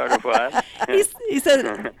 He sort of what? He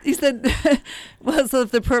said, well, so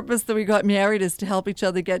if the purpose that we got married is to help each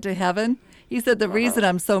other get to heaven, he said the reason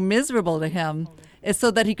I'm so miserable to him is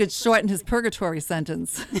so that he could shorten his purgatory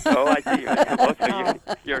sentence. Oh, I see. Also,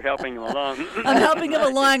 you're helping him along. I'm helping him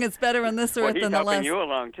along. It's better on this earth than the last. He's helping you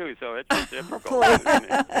along, too, so it's reciprocal. It's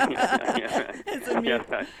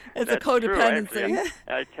a codependency. True,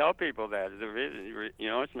 I tell people that.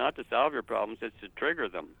 It's not to solve your problems, it's to trigger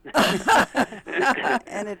them.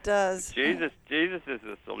 And it does. Jesus is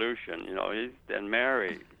the solution. He's been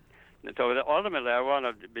married. So ultimately, I want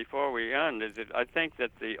to, before we end, is that I think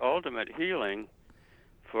that the ultimate healing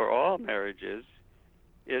for all marriages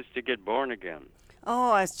is to get born again.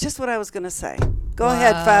 Oh, it's just what I was going to say. Go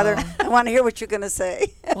ahead, Father. I want to hear what you're going to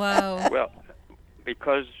say. Wow. Well,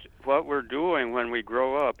 because what we're doing when we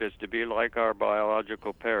grow up is to be like our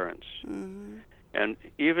biological parents. Mm-hmm. And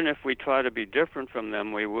even if we try to be different from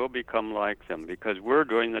them, we will become like them, because we're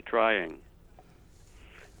doing the trying.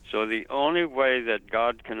 So the only way that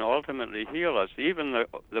God can ultimately heal us, even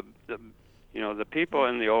the people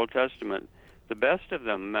in the Old Testament, the best of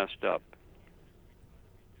them messed up.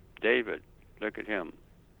 David, look at him.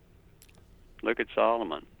 Look at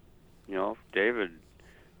Solomon. David,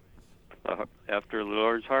 after the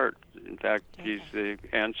Lord's heart. In fact, he's the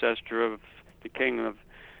ancestor of the king of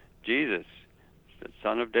Jesus, the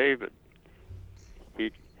son of David.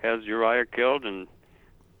 He has Uriah killed and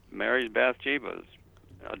marries Bathsheba.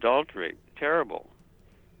 Adultery, terrible.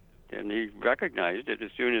 And he recognized it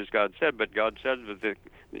as soon as God said, but God said,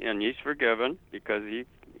 and he's forgiven because he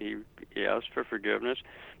asked for forgiveness,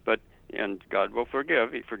 and God will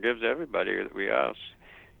forgive. He forgives everybody that we ask.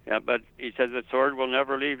 Yeah, but he said the sword will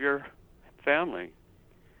never leave your family,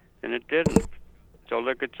 and it didn't. So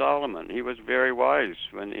look at Solomon. He was very wise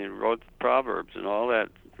when he wrote Proverbs and all that,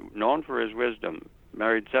 known for his wisdom.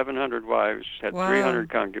 Married 700 wives, had 300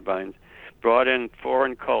 concubines, brought in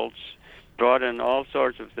foreign cults, brought in all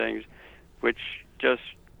sorts of things, which just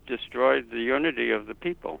destroyed the unity of the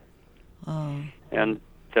people. Oh. And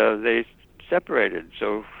they separated.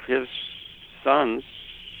 So his sons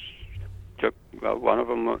took one of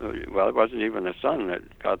them. Well, it wasn't even a son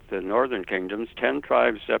that got the northern kingdoms. 10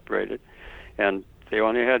 tribes separated, and they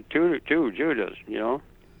only had two Judahs,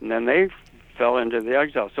 and then they fell into the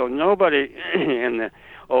exile. So nobody in the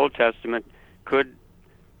Old Testament could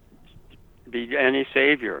be any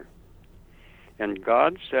savior. And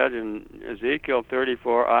God said in Ezekiel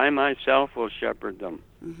 34, I myself will shepherd them.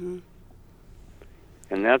 Mm-hmm.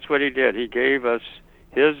 And that's what he did. He gave us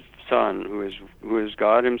his son, who is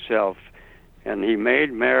God himself, and he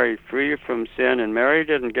made Mary free from sin. And Mary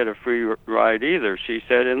didn't get a free ride either. She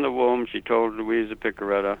said in the womb, she told Louisa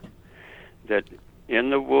Piccarreta that in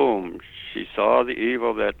the womb she saw the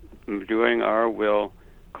evil that doing our will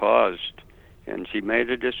caused. And she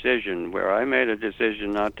made a decision, where I made a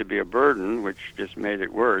decision not to be a burden, which just made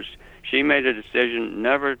it worse. She made a decision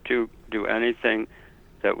never to do anything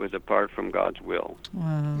that was apart from God's will.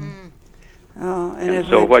 Wow. Oh, and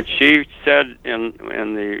so what she said in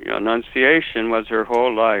the Annunciation was her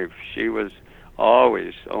whole life. She was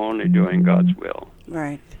always only doing God's will.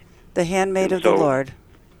 Right. The handmaid of the Lord.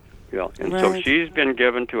 Yeah, and so she's been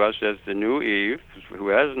given to us as the new Eve, who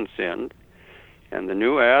hasn't sinned. And the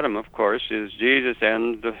new Adam, of course, is Jesus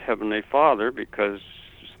and the Heavenly Father, because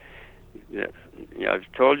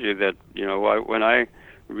I've told you that, when I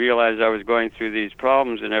realized I was going through these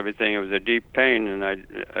problems and everything, it was a deep pain, and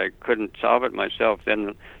I couldn't solve it myself.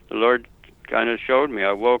 Then the Lord kind of showed me.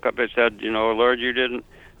 I woke up and said, Lord,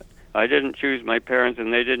 I didn't choose my parents,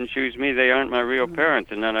 and they didn't choose me. They aren't my real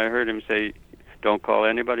parents. And then I heard him say, don't call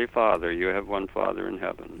anybody Father. You have one Father in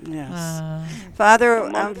heaven. Yes. Father,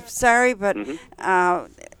 I'm sorry, but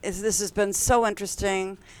this has been so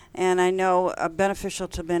interesting, and I know beneficial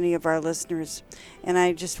to many of our listeners. And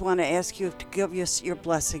I just want to ask you to give us your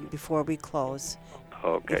blessing before we close.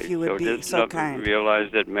 Okay. If you would be so kind.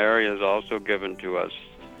 Realize that Mary is also given to us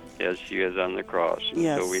as she is on the cross.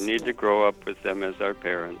 Yes. So we need to grow up with them as our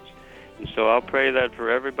parents. And so I'll pray that for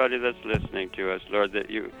everybody that's listening to us, Lord, that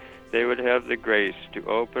they would have the grace to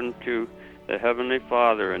open to the Heavenly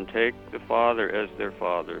Father and take the Father as their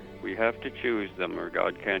Father. We have to choose them, or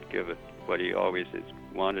God can't give it what he always has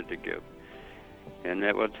wanted to give. And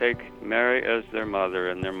that will take Mary as their mother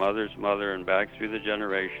and their mother's mother and back through the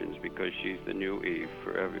generations, because she's the new Eve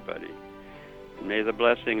for everybody. And may the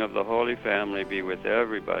blessing of the Holy Family be with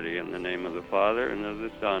everybody, in the name of the Father and of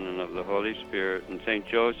the Son and of the Holy Spirit. And St.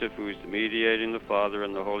 Joseph, who is mediating the Father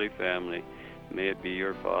and the Holy Family, may it be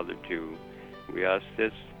your Father too. We ask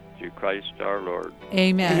this through Christ our Lord.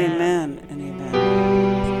 Amen. Amen and amen.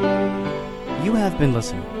 You have been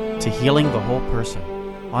listening to Healing the Whole Person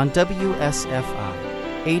on WSFI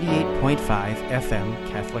 88.5 FM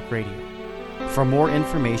Catholic Radio. For more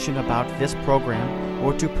information about this program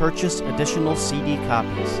or to purchase additional CD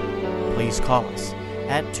copies, please call us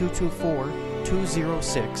at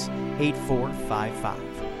 224-206-8455.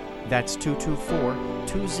 That's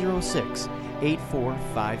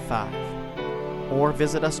 224-206-8455. Or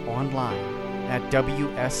visit us online at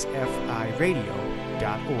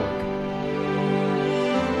WSFIRadio.org.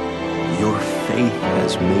 Your faith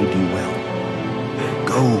has made you well.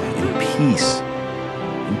 Go in peace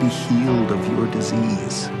and be healed of your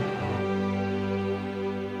disease.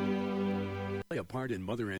 Play a part in Mother